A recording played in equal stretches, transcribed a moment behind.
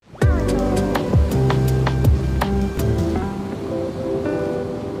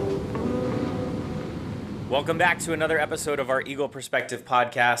Welcome back to another episode of our Eagle Perspective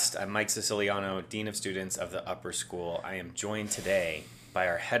podcast. I'm Mike Siciliano, Dean of Students of the Upper School. I am joined today by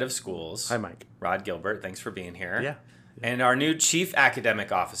our head of schools. Hi, Mike. Rod Gilbert. Thanks for being here. Yeah. And our new chief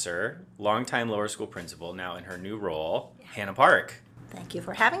academic officer, longtime lower school principal, now in her new role, Hannah Park. Thank you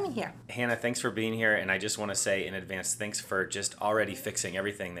for having me here. Hannah, thanks for being here. And I just want to say in advance, thanks for just already fixing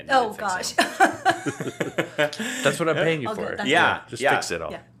everything that needed fixing. That's what I'm paying you for. Yeah. Just fix it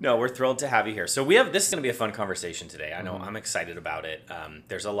all. Yeah. No, we're thrilled to have you here. So this is going to be a fun conversation today. I know I'm excited about it.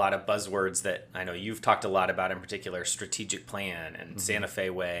 There's a lot of buzzwords that I know you've talked a lot about, in particular, strategic plan and Santa Fe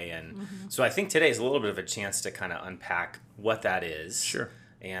way. And so I think today is a little bit of a chance to kind of unpack what that is. Sure.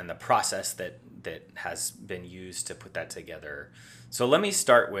 And the process that has been used to put that together. So let me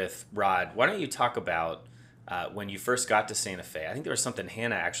start with Rod. Why don't you talk about when you first got to Santa Fe? I think there was something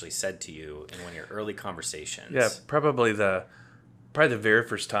Hannah actually said to you in one of your early conversations. Yeah, probably the very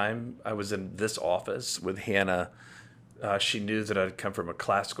first time I was in this office with Hannah. She knew that I'd come from a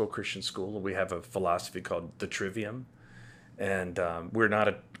classical Christian school. We have a philosophy called the Trivium, and we're not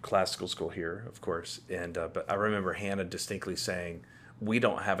a classical school here, of course. And but I remember Hannah distinctly saying, "We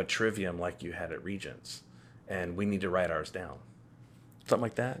don't have a Trivium like you had at Regents, and we need to write ours down." Something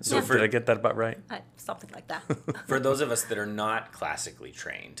like that. So did I get that about right? Something like that. For those of us that are not classically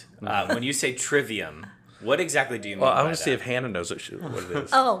trained, when you say trivium, what exactly do you mean by that? Well, I want to see if Hannah knows what it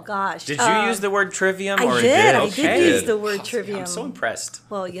is. Oh, gosh. Did you use the word trivium? I did use the word trivium. I'm so impressed.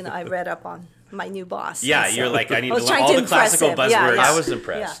 Well, I read up on my new boss. Yeah, you're like, I need to learn trying all to the classical impress him. buzzwords. Yeah. I was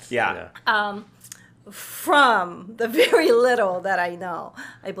impressed. Yeah. From the very little that I know,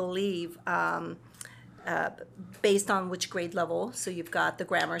 I believe, based on which grade level. So you've got the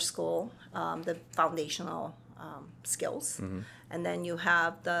grammar school, the foundational skills, and then you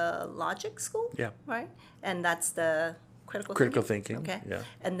have the logic school, right? And that's the critical thinking. Okay. Yeah.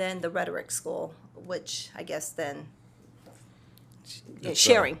 And then the rhetoric school, which I guess then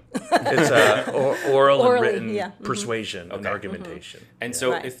sharing. It's oral and Orally, written persuasion and argumentation. And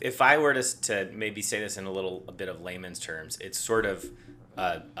so if I were to maybe say this in a bit of layman's terms, it's sort of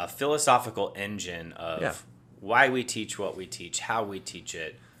a philosophical engine of why we teach what we teach, how we teach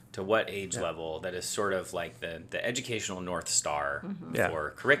it, to what age level, that is sort of like the educational North Star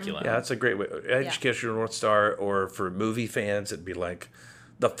for curriculum. Yeah, that's a great way. Educational North Star, or for movie fans, it'd be like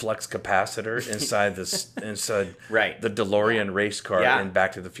the flux capacitor inside the DeLorean race car in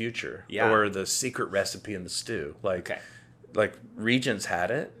Back to the Future, or the secret recipe in the stew. Like Regents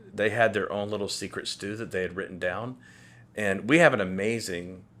had it. They had their own little secret stew that they had written down, and we have an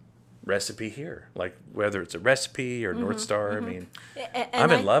amazing recipe here. Like whether it's a recipe or North Star, I mean,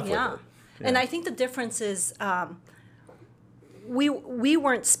 I'm in love with it. Yeah. And I think the difference is we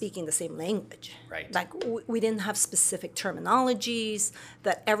weren't speaking the same language. Right. Like we didn't have specific terminologies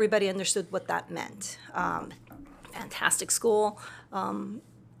that everybody understood what that meant. Fantastic school.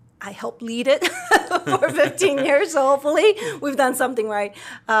 I helped lead it for 15 years, so hopefully we've done something right.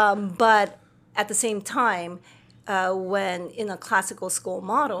 But at the same time, when in a classical school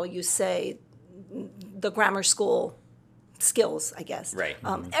model, you say the grammar school skills, I guess. Right.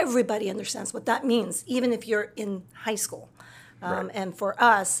 Everybody understands what that means, even if you're in high school. And for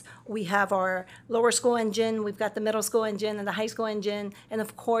us, we have our lower school engine, we've got the middle school engine and the high school engine. And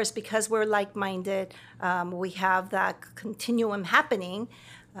of course, because we're like-minded, we have that continuum happening,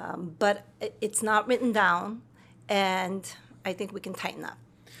 but it's not written down, and I think we can tighten up.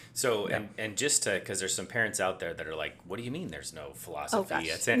 So, and just because there's some parents out there that are like, what do you mean there's no philosophy? Oh,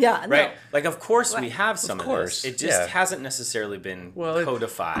 gosh. Right? No. Like, of course we have some of this. It just hasn't necessarily been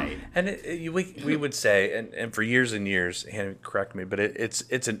codified. And we would say, and for years and years, Hannah, correct me, but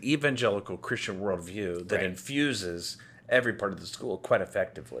it's an evangelical Christian worldview that infuses every part of the school quite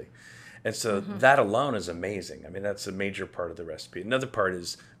effectively. And so that alone is amazing. I mean, that's a major part of the recipe. Another part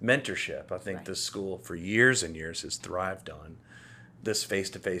is mentorship. I think this school for years and years has thrived on this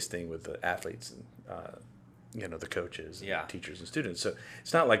face-to-face thing with the athletes and the coaches and teachers and students. So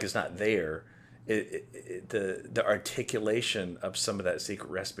it's not like it's not there. The articulation of some of that secret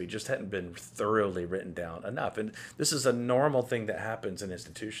recipe just hadn't been thoroughly written down enough. And this is a normal thing that happens in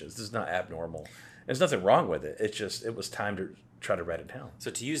institutions. This is not abnormal. There's nothing wrong with it. It's just it was time to try to write it down. So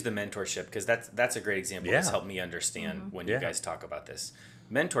to use the mentorship, because that's a great example. It's helped me understand when you guys talk about this.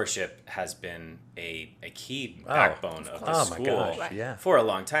 Mentorship has been a key backbone of the school for a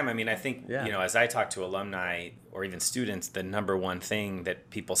long time. I mean, I think, as I talk to alumni or even students, the number one thing that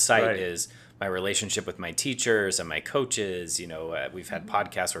people cite is my relationship with my teachers and my coaches. We've had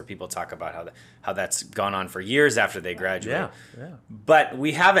podcasts where people talk about how that's gone on for years after they graduate. Yeah. But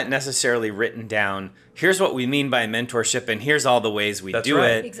we haven't necessarily written down, here's what we mean by mentorship, and here's all the ways we do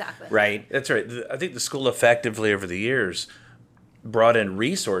it. Exactly. Right? That's right. I think the school effectively over the years brought in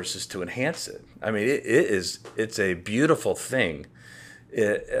resources to enhance it. I mean, it's a beautiful thing.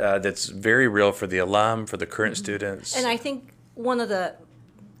 That's very real for the alum, for the current students. And I think one of the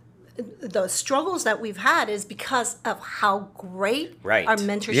struggles that we've had is because of how great our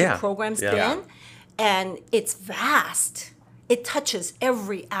mentorship program's been, and it's vast. It touches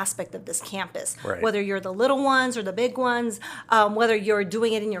every aspect of this campus, whether you're the little ones or the big ones, whether you're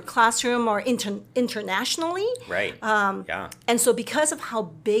doing it in your classroom or internationally. Right. And so because of how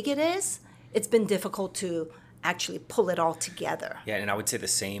big it is, it's been difficult to actually pull it all together. Yeah, and I would say the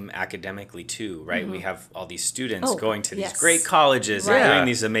same academically too, right? We have all these students going to these great colleges and doing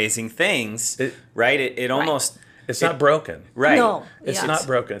these amazing things, right? It almost... It's not broken. Right. No. It's not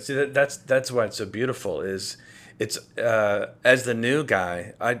broken. See, that's why it's so beautiful is it's as the new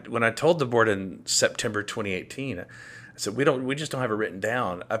guy, when I told the board in September 2018, I said we just don't have it written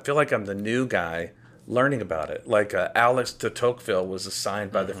down. I feel like I'm the new guy learning about it. Like Alex de Tocqueville was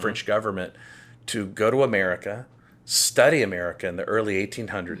assigned by the French government to go to America, study America in the early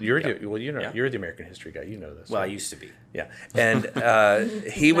 1800s. You're the American history guy. You know this. Well, right? I used to be. Yeah. And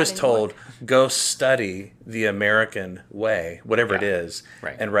he was told, go study the American way, whatever it is,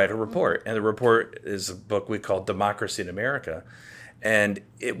 and write a report. And the report is a book we call Democracy in America. And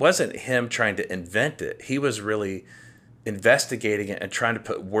it wasn't him trying to invent it. He was really investigating it and trying to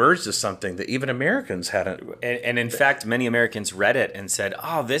put words to something that even Americans hadn't. And in fact, many Americans read it and said,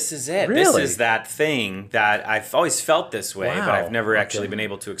 oh, this is it. Really? This is that thing that I've always felt this way, but I've never actually been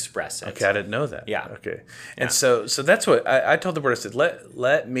able to express it. Okay, I didn't know that. Yeah. Okay. And so that's what I told the board. I said,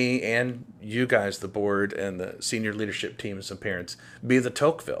 let me and you guys, the board and the senior leadership team and some parents, be the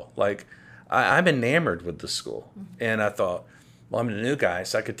Tocqueville. Like, I'm enamored with the school. And I thought, well, I'm a new guy,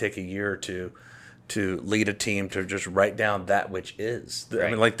 so I could take a year or two to lead a team to just write down that which is. I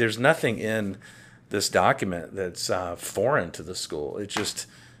mean, like, there's nothing in this document that's foreign to the school. It just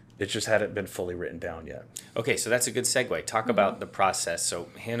hadn't been fully written down yet. Okay, so that's a good segue. Talk about the process. So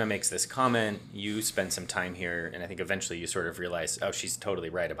Hannah makes this comment. You spend some time here, and I think eventually you sort of realize, oh, she's totally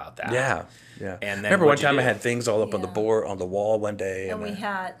right about that. Yeah. And then remember one time I had things all up on the board on the wall one day, And we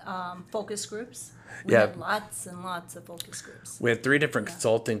had focus groups. We had lots and lots of focus groups. We had 3 different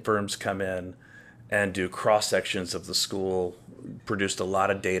consulting firms come in and do cross sections of the school, produced a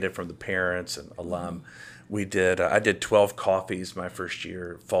lot of data from the parents and alum. We did. I did 12 coffees my first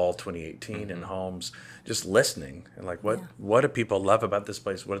year, fall 2018, in homes, just listening and like, what do people love about this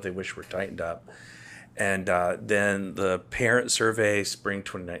place? What do they wish were tightened up? And then the parent survey, spring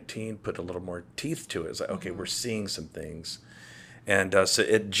 2019, put a little more teeth to it. It's like, okay, we're seeing some things. And so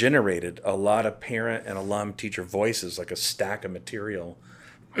it generated a lot of parent and alum teacher voices, like a stack of material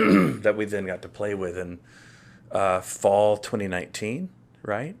that we then got to play with in fall 2019,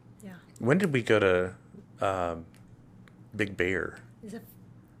 right? Yeah. When did we go to Big Bear? Is it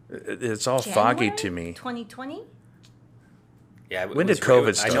It's all foggy to me. 2020? Yeah. When did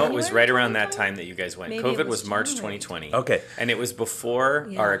COVID start? I know it was right around that time that you guys went. Maybe COVID it was was March January. 2020. Okay. And it was before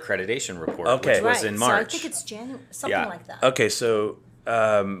our accreditation report, which was in March. So I think it's January, something like that. Okay, so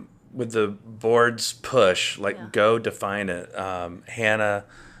with the board's push, go define it. Hannah,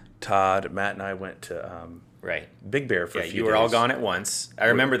 Todd, Matt, and I went to Big Bear for a few days. You were all gone at once. I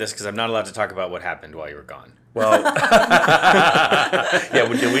remember this because I'm not allowed to talk about what happened while you were gone. Well,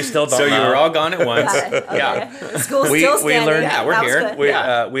 we still don't So know. you were all gone at once. Okay. Yeah. The school's still standing. we learned. Yeah, we're here.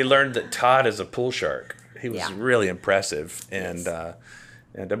 Good. We learned that Todd is a pool shark. He was really impressive, and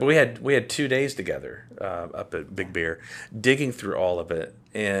but we had 2 days together up at Big Bear, digging through all of it,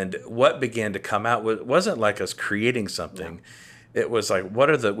 and what began to come out wasn't like us creating something. No. It was like,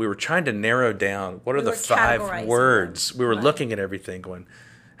 we were trying to narrow down, what are the 5 words? We were looking at everything going,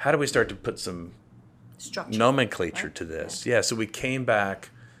 how do we start to put some structure, nomenclature to this? Yeah, so we came back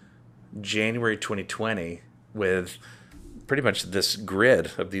January 2020 with pretty much this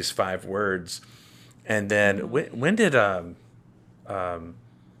grid of these 5 words. And then when did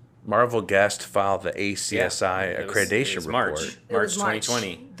Marvel Guest file the ACSI accreditation report? March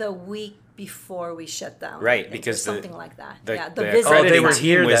 2020. The week before we shut down. Right, because something like that. The they were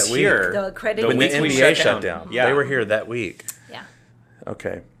here that week. The accrediting when the NBA shut down. Yeah. They were here that week. Yeah.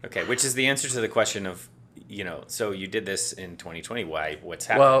 Okay, which is the answer to the question of, so you did this in 2020. Why? What's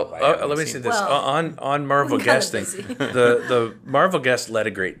happening? Well, Why haven't let we me seen say this. Well, On Marvel we're kinda Guest thing, busy. the Marvel Guest led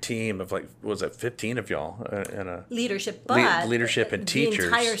a great team of, like, what was it, 15 of y'all? And Leadership, but leadership and teachers.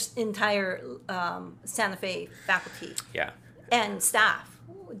 The entire Santa Fe faculty Yeah. and staff,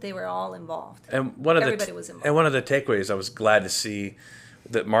 they were all involved. And Everybody was involved. And one of the takeaways I was glad to see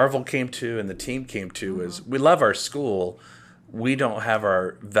that Marvel came to and the team came to Mm-hmm. is we love our school. We don't have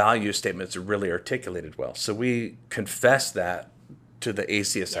our value statements really articulated well. So we confessed that to the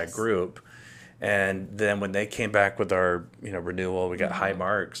ACSI Yes. group. And then when they came back with our renewal, we got Mm-hmm. high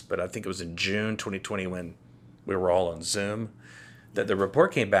marks. But I think it was in June 2020 when we were all on Zoom that the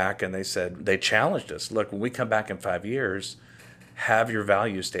report came back and they challenged us. Look, when we come back in 5 years, have your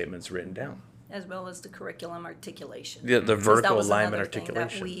value statements written down. As well as the curriculum articulation. The Because vertical that was alignment another thing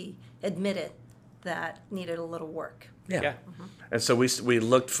articulation. that we admitted that needed a little work. Yeah. And so we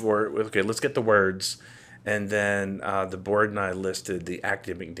looked for, okay, let's get the words. And then the board and I listed the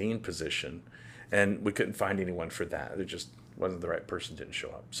academic dean position. And we couldn't find anyone for that. It just wasn't the right person, didn't show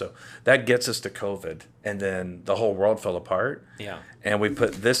up. So that gets us to COVID. And then the whole world fell apart. Yeah. And we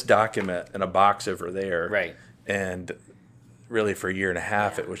put this document in a box over there. Right. And really for a year and a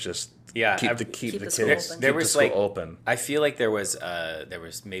half, Yeah. it was just Yeah, keep I've- the Keep the kids, school keep open. There the was school like open. I feel like there was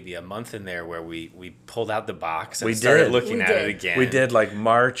maybe a month in there where we pulled out the box and We started did. looking We at did. it again. We did like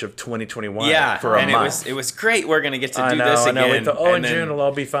March of 2021 Yeah, for a and month. it was great. We're gonna get to do I know, this I again. know. We thought, and in then- June it'll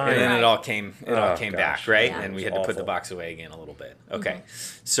all be fine. And then Right. it all came Oh, back, gosh. right? Yeah. And we It had was to put the awful. box away again a little bit. Okay,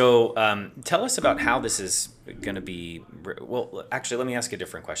 so tell us about how this is going to be. Well, actually, let me ask a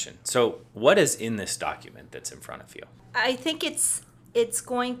different question. So, what is in this document that's in front of you? I think it's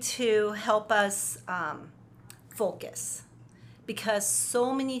going to help us focus, because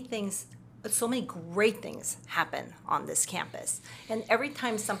so many great things happen on this campus. And every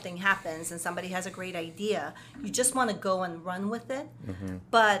time something happens and somebody has a great idea, you just want to go and run with it.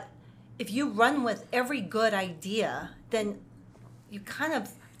 But if you run with every good idea, then you kind of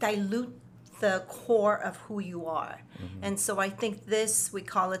dilute the core of who you are. And so I think we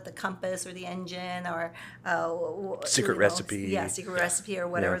call it the compass or the engine or Secret recipe. Yeah, secret recipe or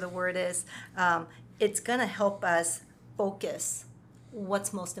whatever Yeah. the word is. It's going to help us focus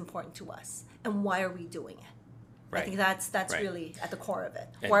what's most important to us and why are we doing it. Right. I think that's Right. really at the core of it.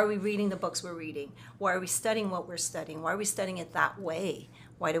 And- Why are we reading the books we're reading? Why are we studying what we're studying? Why are we studying it that way?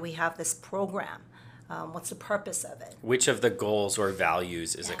 Why do we have this program? What's the purpose of it? Which of the goals or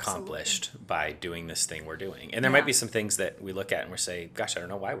values is Absolutely. accomplished by doing this thing we're doing? And there Yeah. might be some things that we look at and we say, gosh, I don't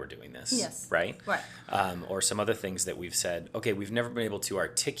know why we're doing this. Yes. Right? Right. Or some other things that we've said, okay, we've never been able to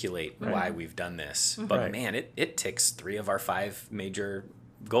articulate why we've done this. But Right. man, it ticks 3 of our 5 major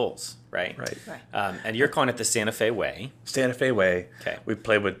goals, right? Right. Right. And you're calling it the Santa Fe way. Santa Fe way. Okay. We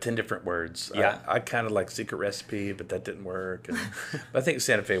played with 10 different words. Yeah. I kind of like secret recipe, but that didn't work. And, but I think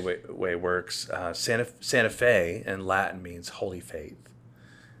Santa Fe way works. Santa Fe in Latin means holy faith.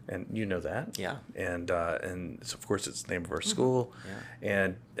 And you know that. Yeah. And so of course it's the name of our school. Yeah.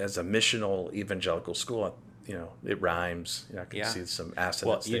 And as a missional evangelical school, it rhymes. I can Yeah. see some assonance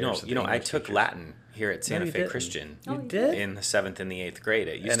Well, there. so the I English took teachers- Latin here at Santa you Fe didn't. Christian Oh, You you did? in the 7th and the 8th grade.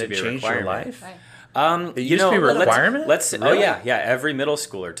 It used And to it be a changed your requirement. life? Right. It used to be a requirement? Let's Really? yeah. Every middle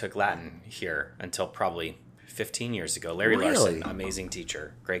schooler took Latin here until probably 15 years ago. Larry Really? Larson, amazing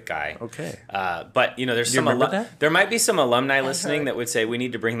teacher, great guy. Okay. But there's Do you some remember that? there might be some alumni listening heard. that would say we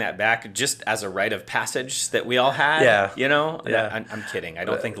need to bring that back just as a rite of passage that we all had. Yeah. Yeah. I'm kidding. I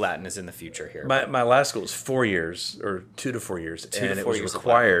don't think Latin is in the future here. My last school was 4 years, or 2 to 4 years, to and it 4 was years of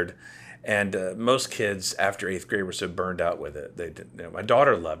required. And most kids after 8th grade were so burned out with it. They didn't. My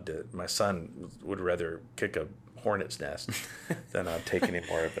daughter loved it. My son would rather kick a hornet's nest than take any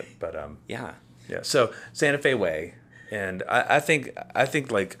more of it. But yeah. yeah. So Santa Fe way, and I think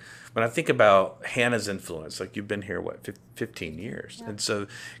like when I think about Hannah's influence, like you've been here 15 years, and so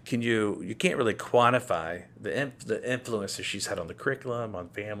you can't really quantify the influence that she's had on the curriculum, on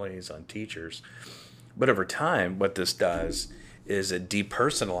families, on teachers, but over time, what this does is it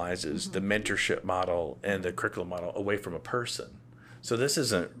depersonalizes the mentorship model and the curriculum model away from a person. So this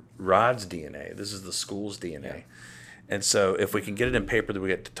isn't Rod's DNA. This is the school's DNA. Yeah. And so if we can get it in paper that we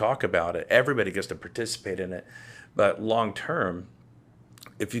get to talk about it, everybody gets to participate in it. But long term,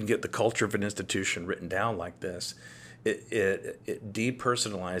 if you can get the culture of an institution written down like this, it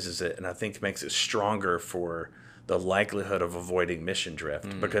depersonalizes it, and I think makes it stronger for the likelihood of avoiding mission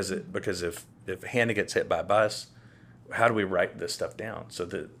drift. Because if Hannah gets hit by a bus, how do we write this stuff down so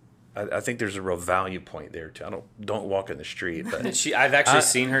that I think there's a real value point there too. Don't walk in the street, but I've actually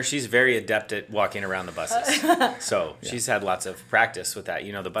seen her. She's very adept at walking around the buses. So she's had lots of practice with that.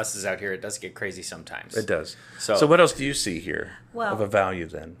 The buses out here, it does get crazy sometimes. it does. So So what else do you see here Well- of a value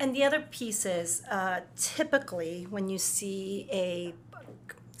then? And the other piece is typically when you see a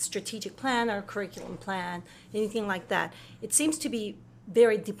strategic plan or curriculum plan, anything like that, it seems to be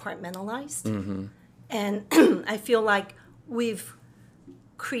very departmentalized. And I feel like we've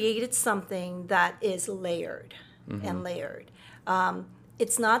created something that is layered and layered.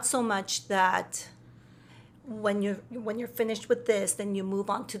 It's not so much that when you're finished with this, then you move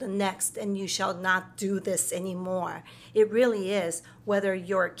on to the next and you shall not do this anymore. It really is, whether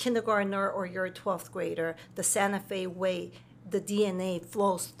you're a kindergartner or you're a 12th grader, the Santa Fe way, the DNA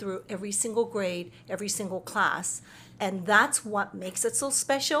flows through every single grade, every single class. And that's what makes it so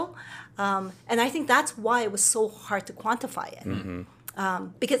special. And I think that's why it was so hard to quantify it.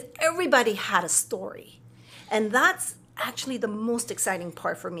 Because everybody had a story. And that's actually the most exciting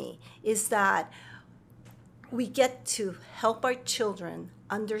part for me, is that we get to help our children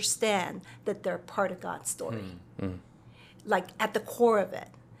understand that they're part of God's story, like at the core of it,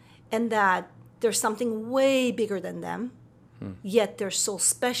 and that there's something way bigger than them, yet they're so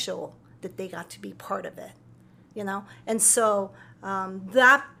special that they got to be part of it, And so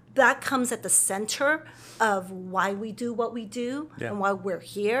that comes at the center of why we do what we do and why we're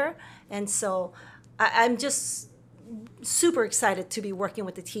here. And so I'm just super excited to be working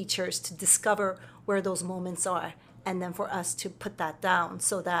with the teachers to discover where those moments are, and then for us to put that down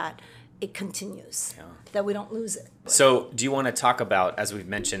so that it continues, that we don't lose it. So do you want to talk about, as we've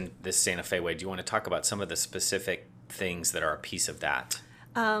mentioned this Santa Fe way, do you want to talk about some of the specific things that are a piece of that?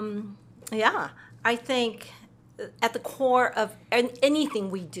 Yeah, I think at the core of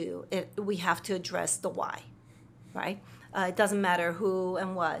anything we do, we have to address the why, right? It doesn't matter who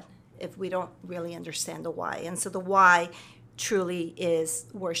and what if we don't really understand the why. And so the why truly is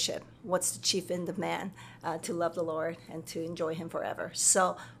worship. What's the chief end of man? To love the Lord and to enjoy him forever.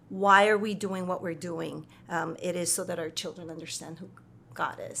 So why are we doing what we're doing? It is so that our children understand who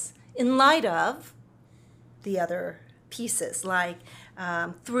God is. In light of the other pieces, like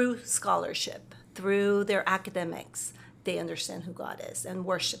through scholarship, through their academics, they understand who God is and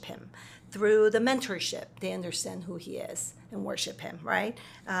worship him. Through the mentorship, they understand who he is and worship him, right?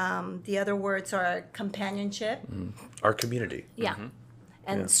 The other words are companionship. Our community. Yeah.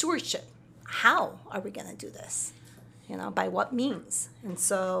 And stewardship. How are we going to do this? By what means? And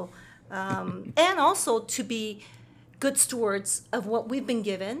so, and also to be good stewards of what we've been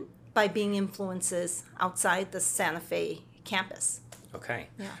given by being influences outside the Santa Fe campus. Okay.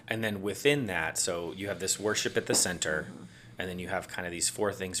 Yeah. And then within that, so you have this worship at the center, and then you have kind of these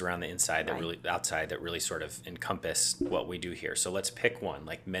four things around the inside that outside that really sort of encompass what we do here. So let's pick one,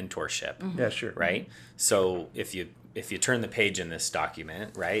 like mentorship. Yeah, sure. Right? So if you turn the page in this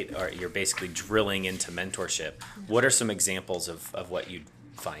document, right, or you're basically drilling into mentorship, what are some examples of what you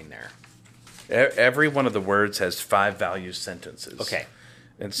find there? Every one of the words has 5 value sentences. Okay.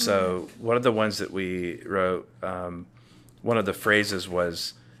 And so one of the ones that we wrote, one of the phrases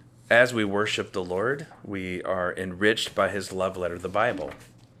was, as we worship the Lord, we are enriched by his love letter, the Bible.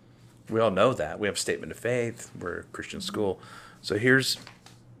 We all know that. We have a statement of faith. We're a Christian school. So here's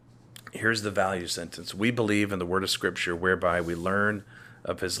the value sentence. We believe in the word of Scripture whereby we learn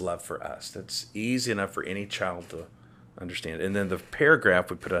of his love for us. That's easy enough for any child to understand. And then the paragraph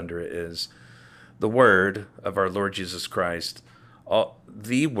we put under it is the word of our Lord Jesus Christ.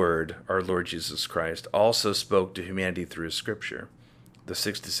 The word, our Lord Jesus Christ, also spoke to humanity through his Scripture, the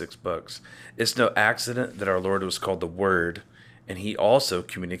 66 books. It's no accident that our Lord was called the Word, and he also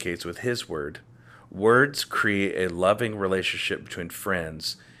communicates with his word. Words create a loving relationship between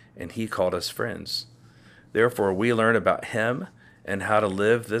friends, and he called us friends. Therefore, we learn about him and how to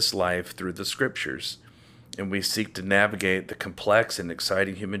live this life through the Scriptures, and we seek to navigate the complex and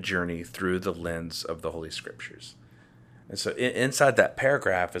exciting human journey through the lens of the Holy Scriptures. And so inside that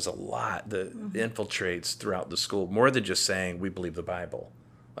paragraph is a lot that infiltrates throughout the school, more than just saying we believe the Bible.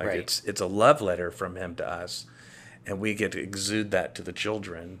 Like Right. it's a love letter from him to us, and we get to exude that to the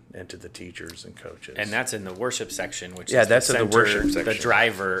children and to the teachers and coaches. And that's in the worship section, which Yeah, is that's the in the center, worship the section.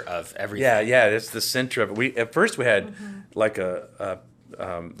 driver of everything. yeah, it's the center of it. At first we had like the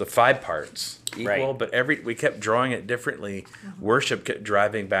 5 parts equal, Right. but we kept drawing it differently. Worship kept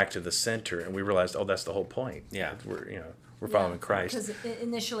driving back to the center, and we realized, that's the whole point. Yeah. We're following Christ. Because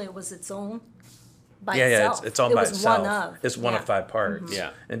initially it was its own by Yeah, itself. it's all it by was itself. One of. It's one of 5 parts.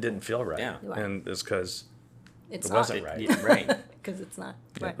 Yeah. And didn't feel right. Yeah. Right. And it's because It's it wasn't not. right. Yeah, right. Because it's not.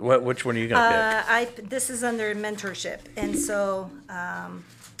 Right. Which one are you going to This is under mentorship. And so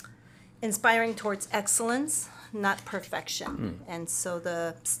inspiring towards excellence, not perfection. And so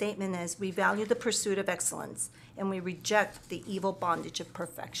the statement is, we value the pursuit of excellence and we reject the evil bondage of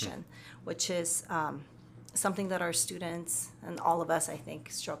perfection, which is something that our students and all of us, I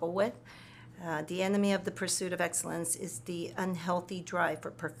think, struggle with. The enemy of the pursuit of excellence is the unhealthy drive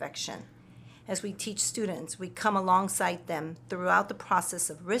for perfection. As we teach students, we come alongside them throughout the process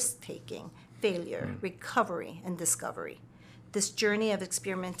of risk-taking, failure, recovery, and discovery. This journey of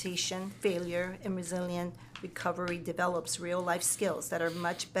experimentation, failure, and resilient recovery develops real-life skills that are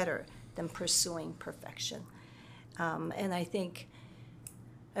much better than pursuing perfection. And I think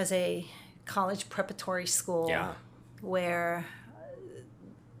as a college preparatory school where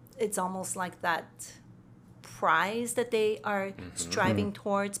it's almost like that prize that they are striving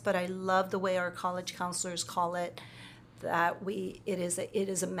towards, but I love the way our college counselors call it, that it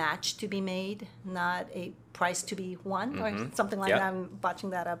is a match to be made, not a prize to be won, or something like that. I'm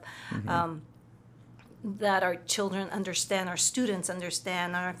botching that up. That our children understand, our students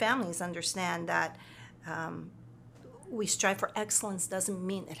understand, and our families understand that we strive for excellence doesn't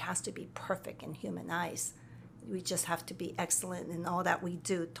mean it has to be perfect in human eyes. We just have to be excellent in all that we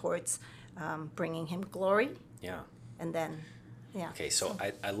do towards bringing him glory. Yeah. And then, Okay, so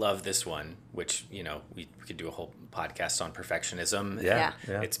I love this one, which, we could do a whole podcast on perfectionism. Yeah.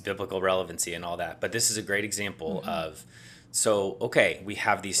 Its biblical relevancy and all that. But this is a great example of, we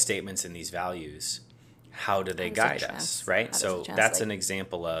have these statements and these values. How do they guide us, right? So that's an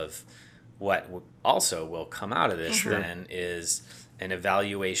example of what also will come out of this then is an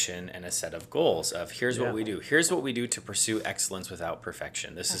evaluation and a set of goals of here's what we do. Here's what we do to pursue excellence without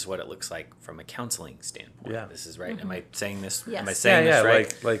perfection. This is what it looks like from a counseling standpoint. Yeah. This is right. Am I saying this? Yes. Am I saying this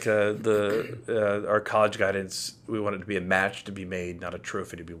right? Like our college guidance, we want it to be a match to be made, not a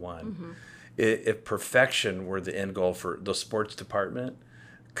trophy to be won. If perfection were the end goal for the sports department,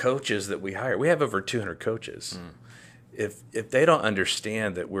 coaches that we hire, we have over 200 coaches. If they don't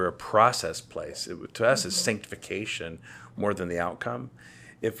understand that we're a process place, to us it's sanctification more than the outcome.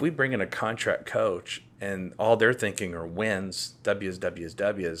 If we bring in a contract coach and all they're thinking are wins, W's, W's,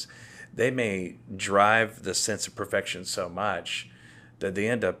 W's, they may drive the sense of perfection so much that they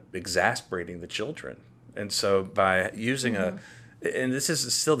end up exasperating the children. And so by using and this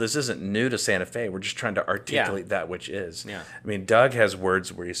isn't new to Santa Fe. We're just trying to articulate that which is. Yeah. I mean, Doug has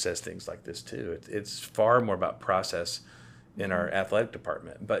words where he says things like this too. It's far more about process in our athletic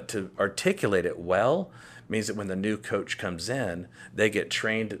department. But to articulate it well means that when the new coach comes in, they get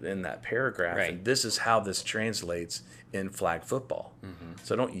trained in that paragraph. Right. And this is how this translates in flag football.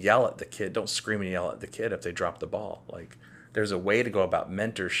 So don't yell at the kid. Don't scream and yell at the kid if they drop the ball. Like, there's a way to go about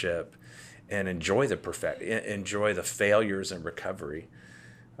mentorship and enjoy the failures and recovery.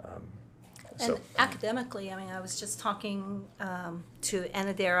 And academically, I mean, I was just talking to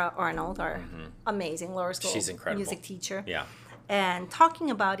Anadera Arnold, our amazing lower school music teacher. Yeah. And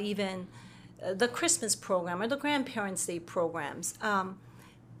talking about even the Christmas program or the Grandparents' Day programs.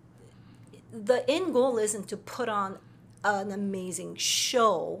 The end goal isn't to put on an amazing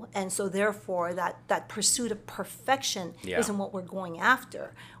show, and so therefore that pursuit of perfection isn't what we're going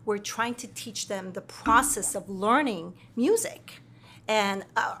after. We're trying to teach them the process of learning music and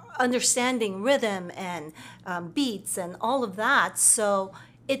understanding rhythm and beats and all of that. So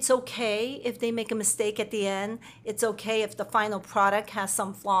it's okay if they make a mistake at the end. It's okay if the final product has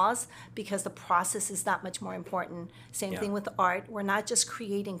some flaws, because the process is that much more important. Same thing with art. We're not just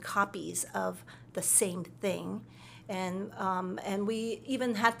creating copies of the same thing. And we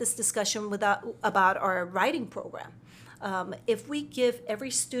even had this discussion about our writing program. If we give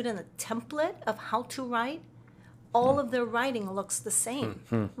every student a template of how to write, all of their writing looks the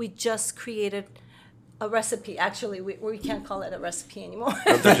same. We just created a recipe. Actually, we can't call it a recipe anymore.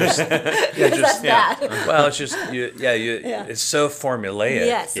 That's bad. Well, it's just it's so formulaic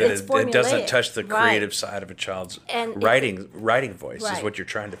Yes, that it's it doesn't formulaic. touch the Right. creative side of a child's And writing voice is Right. what you're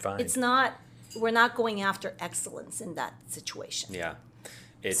trying to find. It's not. We're not going after excellence in that situation. Yeah.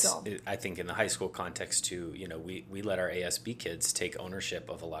 I think in the high school context too, we let our ASB kids take ownership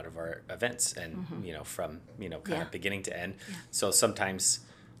of a lot of our events and, from, kind of beginning to end. Yeah. So sometimes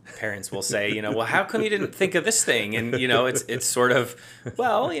parents will say, well, how come you didn't think of this thing? And, it's sort of,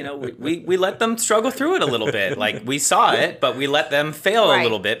 well, we let them struggle through it a little bit. Like, we saw it, but we let them fail a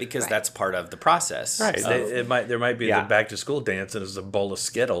little bit because that's part of the process. Right. There might be the back to school dance and it's a bowl of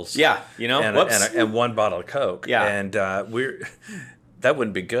Skittles. Yeah. And one bottle of Coke. Yeah. And that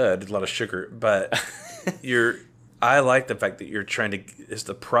wouldn't be good. A lot of sugar, but I like the fact that you're trying to, it's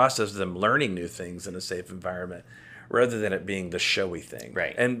the process of them learning new things in a safe environment rather than it being the showy thing.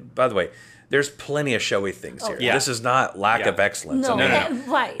 Right. And by the way, there's plenty of showy things here. yeah. This is not lack of excellence. No,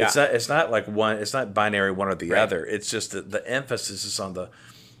 right. It's not like one. It's not binary one or the other. It's just that the emphasis is on the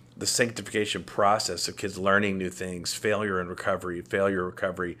sanctification process of kids learning new things, failure and recovery,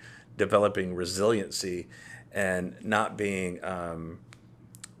 developing resiliency, and not being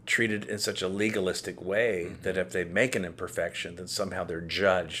treated in such a legalistic way that if they make an imperfection, then somehow they're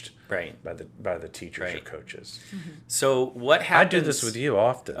judged by the teachers or coaches. So what happens? I do this with you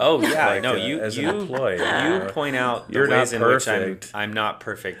often. Oh yeah, like, no, as an employee, you point out the you're ways not in which perfect. I'm not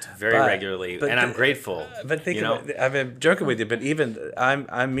perfect very regularly, and I'm grateful. But think about it, I've been joking with you, but even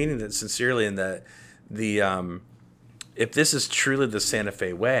I'm meaning that sincerely in that if this is truly the Santa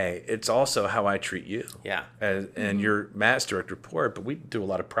Fe way, it's also how I treat you. Yeah. And you're Matt's direct report, but we do a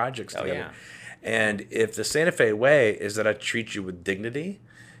lot of projects together. Yeah. And if the Santa Fe way is that I treat you with dignity,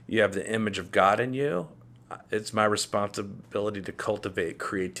 you have the image of God in you, it's my responsibility to cultivate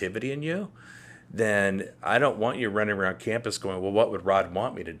creativity in you, then I don't want you running around campus going, well, what would Rod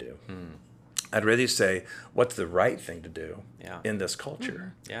want me to do? I'd rather say, what's the right thing to do in this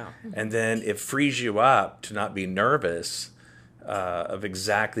culture? Yeah. And then it frees you up to not be nervous of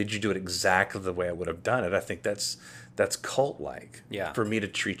exactly, did you do it exactly the way I would have done it? I think that's cult-like for me to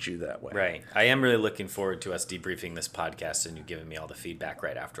treat you that way. Right. I am really looking forward to us debriefing this podcast and you giving me all the feedback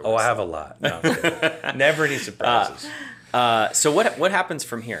right afterwards. Oh, I have a lot. No, I'm kidding. Never any surprises. So what happens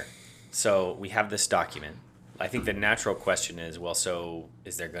from here? So we have this document. I think the natural question is, well, so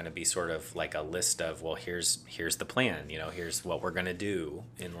is there going to be sort of like a list of, well, here's the plan, here's what we're going to do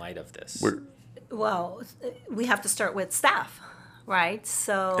in light of this? Well, we have to start with staff, right?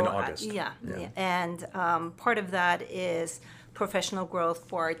 So in August. And part of that is professional growth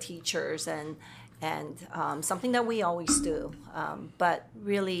for our teachers and something that we always do, but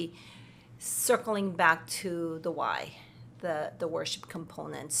really circling back to the why. The worship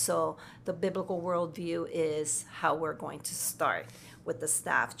component. So the biblical worldview is how we're going to start with the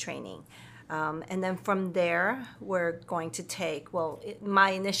staff training. And then from there, we're going to take, my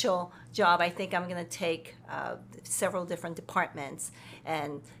initial job, I think I'm going to take several different departments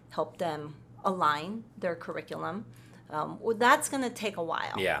and help them align their curriculum. That's going to take a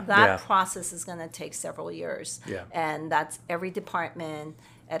while. That process is going to take several years. And that's every department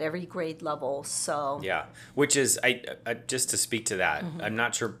at every grade level. So which is I just to speak to that, I'm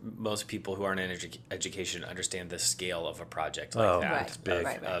not sure most people who aren't in education understand the scale of a project like that. It's big.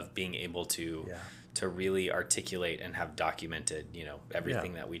 Of being able to really articulate and have documented,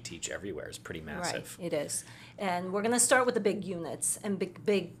 everything that we teach everywhere is pretty massive. Right, it is. And we're going to start with the big units and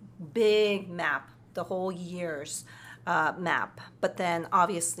big map, the whole year's map. But then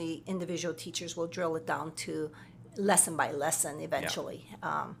obviously individual teachers will drill it down to lesson by lesson eventually.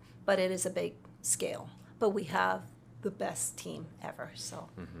 But it is a big scale. But we have the best team ever. So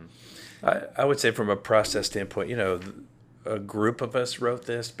I would say from a process standpoint, a group of us wrote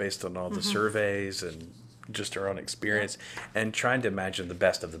this based on all the surveys and just our own experience and trying to imagine the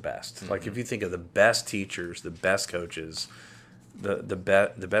best of the best. Like if you think of the best teachers, the best coaches,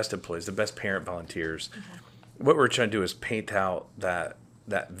 the best employees, the best parent volunteers, what we're trying to do is paint out that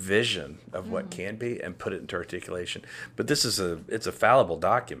vision of what can be and put it into articulation. But this is it's a fallible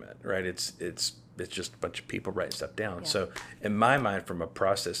document, right? It's just a bunch of people writing stuff down. So in my mind, from a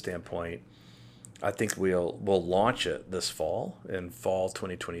process standpoint, I think we'll launch it this fall, in fall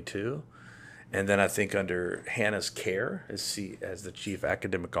 2022. And then I think under Hannah's care as the chief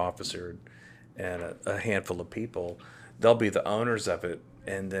academic officer and a handful of people, they'll be the owners of it.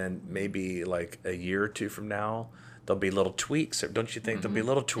 And then maybe like a year or two from now, there'll be little tweaks. Don't you think? There'll be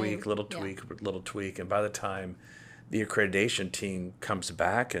little tweak. And by the time the accreditation team comes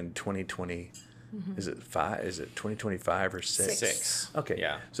back in 2020, is it 2025 or 6? 6. Okay.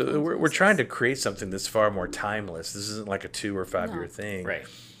 Yeah. So we're trying to create something that's far more timeless. This isn't like a 2 or 5 year thing. Right.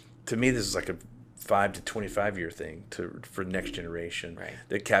 To me, this is like a 5 to 25 year thing for next generation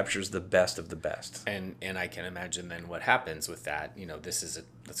that captures the best of the best. And I can imagine then what happens with that. This is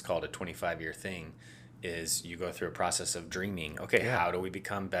let's call it a 25-year thing. Is you go through a process of dreaming. Okay, how do we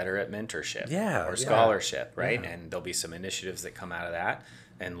become better at mentorship or scholarship, right? And there'll be some initiatives that come out of that.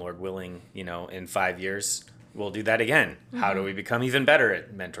 And Lord willing, in 5 years, we'll do that again. How do we become even better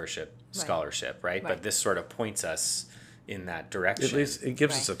at mentorship, scholarship, right? But this sort of points us in that direction. At least it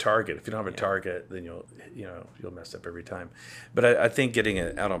gives us a target. If you don't have a target, then you'll mess up every time. But I think getting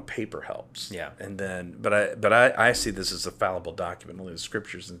it out on paper helps. Yeah. And then, but I see this as a fallible document. Only the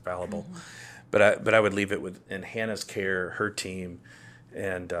Scripture's infallible. But I would leave it in Hannah's care, her team,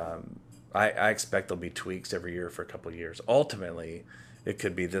 and I expect there'll be tweaks every year for a couple of years. Ultimately, It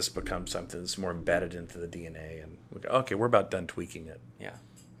could be this becomes something that's more embedded into the DNA, and we go, okay, we're about done tweaking it. Yeah.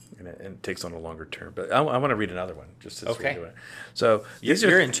 And it takes on a longer term. But I want to read another one. Just as Okay. we're doing it. So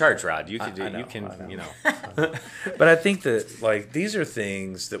You're in charge, Rod. You can do. I know, You can. I know. You know. But I think that like these are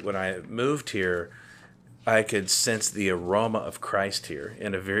things that when I moved here, I could sense the aroma of Christ here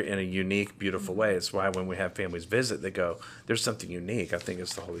in a unique, beautiful way. It's why when we have families visit, they go, "There's something unique." I think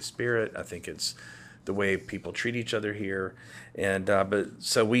it's the Holy Spirit. I think it's the way people treat each other here, and but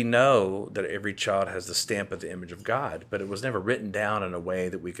so we know that every child has the stamp of the image of God, but it was never written down in a way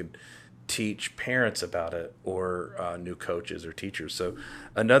that we could teach parents about it or new coaches or teachers. So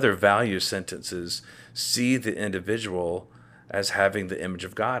another value sentence is see the individual as having the image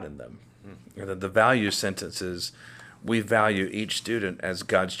of God in them. And then the value sentence is we value each student as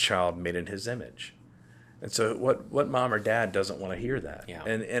God's child made in his image. And so what mom or dad doesn't want to hear that? Yeah.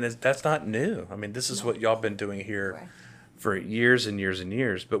 And that's not new. I mean, this is what y'all been doing here Right. for years and years and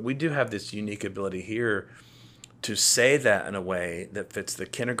years. But we do have this unique ability here to say that in a way that fits the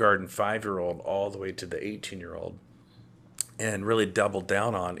kindergarten 5-year-old all the way to the 18-year-old and really double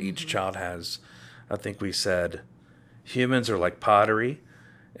down on each child has, I think we said, humans are like pottery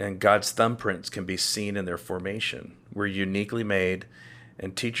and God's thumbprints can be seen in their formation. We're uniquely made,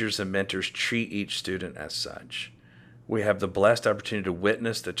 and teachers and mentors treat each student as such. We have the blessed opportunity to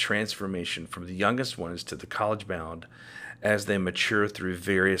witness the transformation from the youngest ones to the college bound as they mature through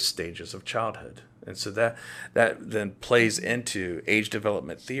various stages of childhood. And so that then plays into age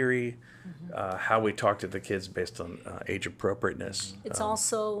development theory, how we talk to the kids based on age appropriateness. It's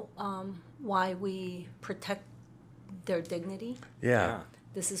also why we protect their dignity. Yeah.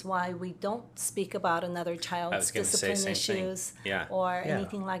 This is why we don't speak about another child's gonna say discipline same thing. issues Yeah. or Yeah.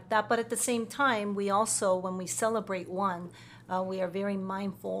 anything like that. But at the same time, we also, when we celebrate one, we are very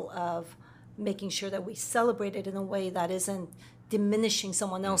mindful of making sure that we celebrate it in a way that isn't diminishing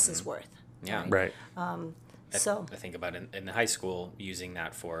someone else's worth. Yeah. Right. So I think about in high school using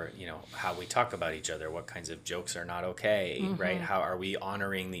that for, how we talk about each other, what kinds of jokes are not okay, right? How are we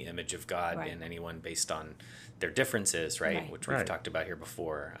honoring the image of God Right. in anyone based on their differences, right? Right. Which we've Right. talked about here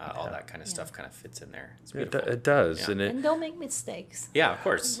before. All that kind of stuff kind of fits in there. It's It, beautiful. it does. Yeah. and they'll make mistakes. Yeah, of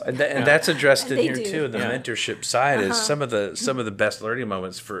course. And that's addressed in And they here do. too. The Yeah. mentorship side is some of the best learning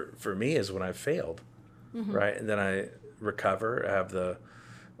moments for me is when I failed, right? And then I recover. I have the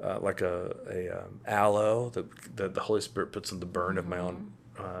like a aloe that the Holy Spirit puts on the burn of my own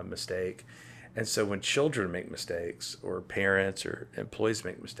mistake. And so when children make mistakes or parents or employees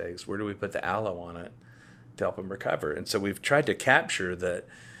make mistakes, where do we put the aloe on it to help them recover? And so we've tried to capture that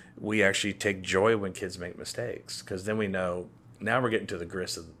we actually take joy when kids make mistakes, because then we know now we're getting to the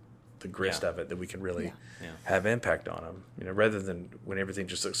grist Yeah. of it, that we can really Yeah. have impact on them. Rather than when everything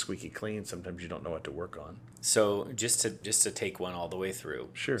just looks squeaky clean, sometimes you don't know what to work on. So just to take one all the way through.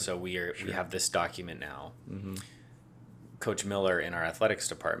 Sure. So we have this document now. Coach Miller in our athletics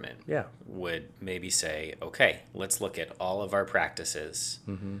department Yeah. would maybe say, okay, let's look at all of our practices.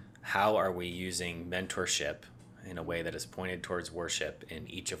 How are we using mentorship in a way that is pointed towards worship in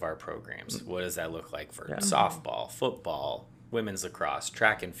each of our programs? What does that look like for softball, football, women's lacrosse,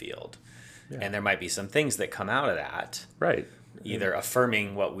 track and field? And there might be some things that come out of that, Right. either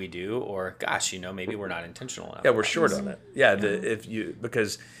affirming what we do or, gosh, maybe we're not intentional enough. Yeah, we're short on it. Yeah,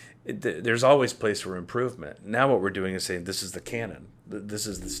 because there's always place for improvement. Now what we're doing is saying this is the canon, this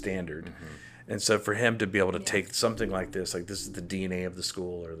is the standard, and so for him to be able to take something like this is the DNA of the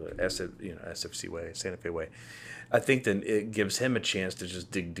school or the SFC way, Santa Fe way. I think then it gives him a chance to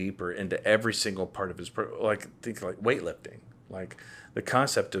just dig deeper into every single part of his think like weightlifting, like the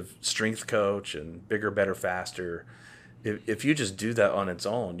concept of strength coach and bigger, better, faster. If you just do that on its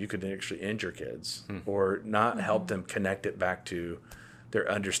own, you could actually injure kids or not help them connect it back to their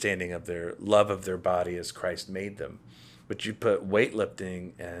understanding of their love of their body as Christ made them. But you put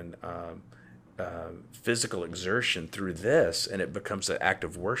weightlifting and physical exertion through this, and it becomes an act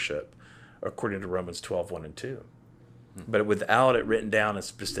of worship, according to Romans 12:1 and 2. But without it written down and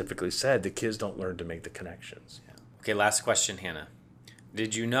specifically said, the kids don't learn to make the connections. Okay, last question, Hannah.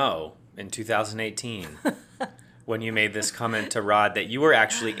 Did you know in 2018, when you made this comment to Rod, that you were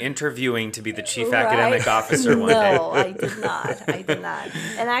actually interviewing to be the chief academic officer one day? No, I did not. I did not.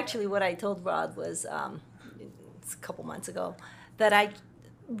 And actually, what I told Rod was it's a couple months ago that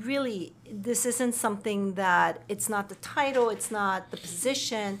this isn't something that, it's not the title, it's not the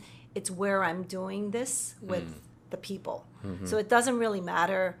position, it's where I'm doing this with the people. So it doesn't really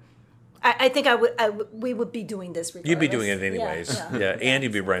matter I think we would be doing this regardless. You'd be doing it anyways. Yeah. And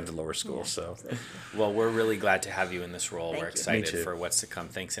you'd be running the lower school. So, well, we're really glad to have you in this role. Thank We're you. excited for what's to come.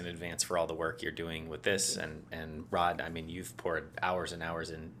 Thanks in advance for all the work you're doing with this. And Rod, I mean, you've poured hours and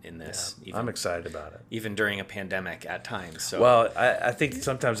hours in this. Yeah, I'm excited about it. Even during a pandemic at times. So, well, I think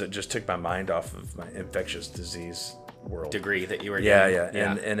sometimes it just took my mind off of my infectious disease world degree that you were yeah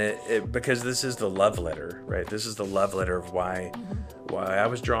doing. And it because this is the love letter, right? This is the love letter of why I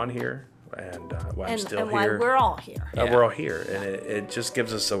was drawn here and why I'm still and here. why we're all here. We're all here, and it just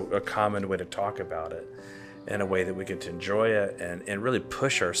gives us a common way to talk about it in a way that we get to enjoy it and really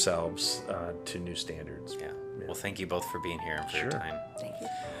push ourselves to new standards. Yeah. Well, thank you both for being here and for your time. Thank you.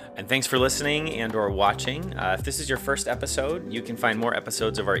 And thanks for listening and or watching. If this is your first episode, you can find more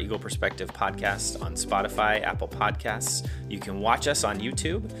episodes of our Eagle Perspective podcast on Spotify, Apple Podcasts. You can watch us on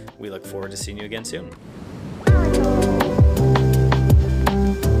YouTube. We look forward to seeing you again soon.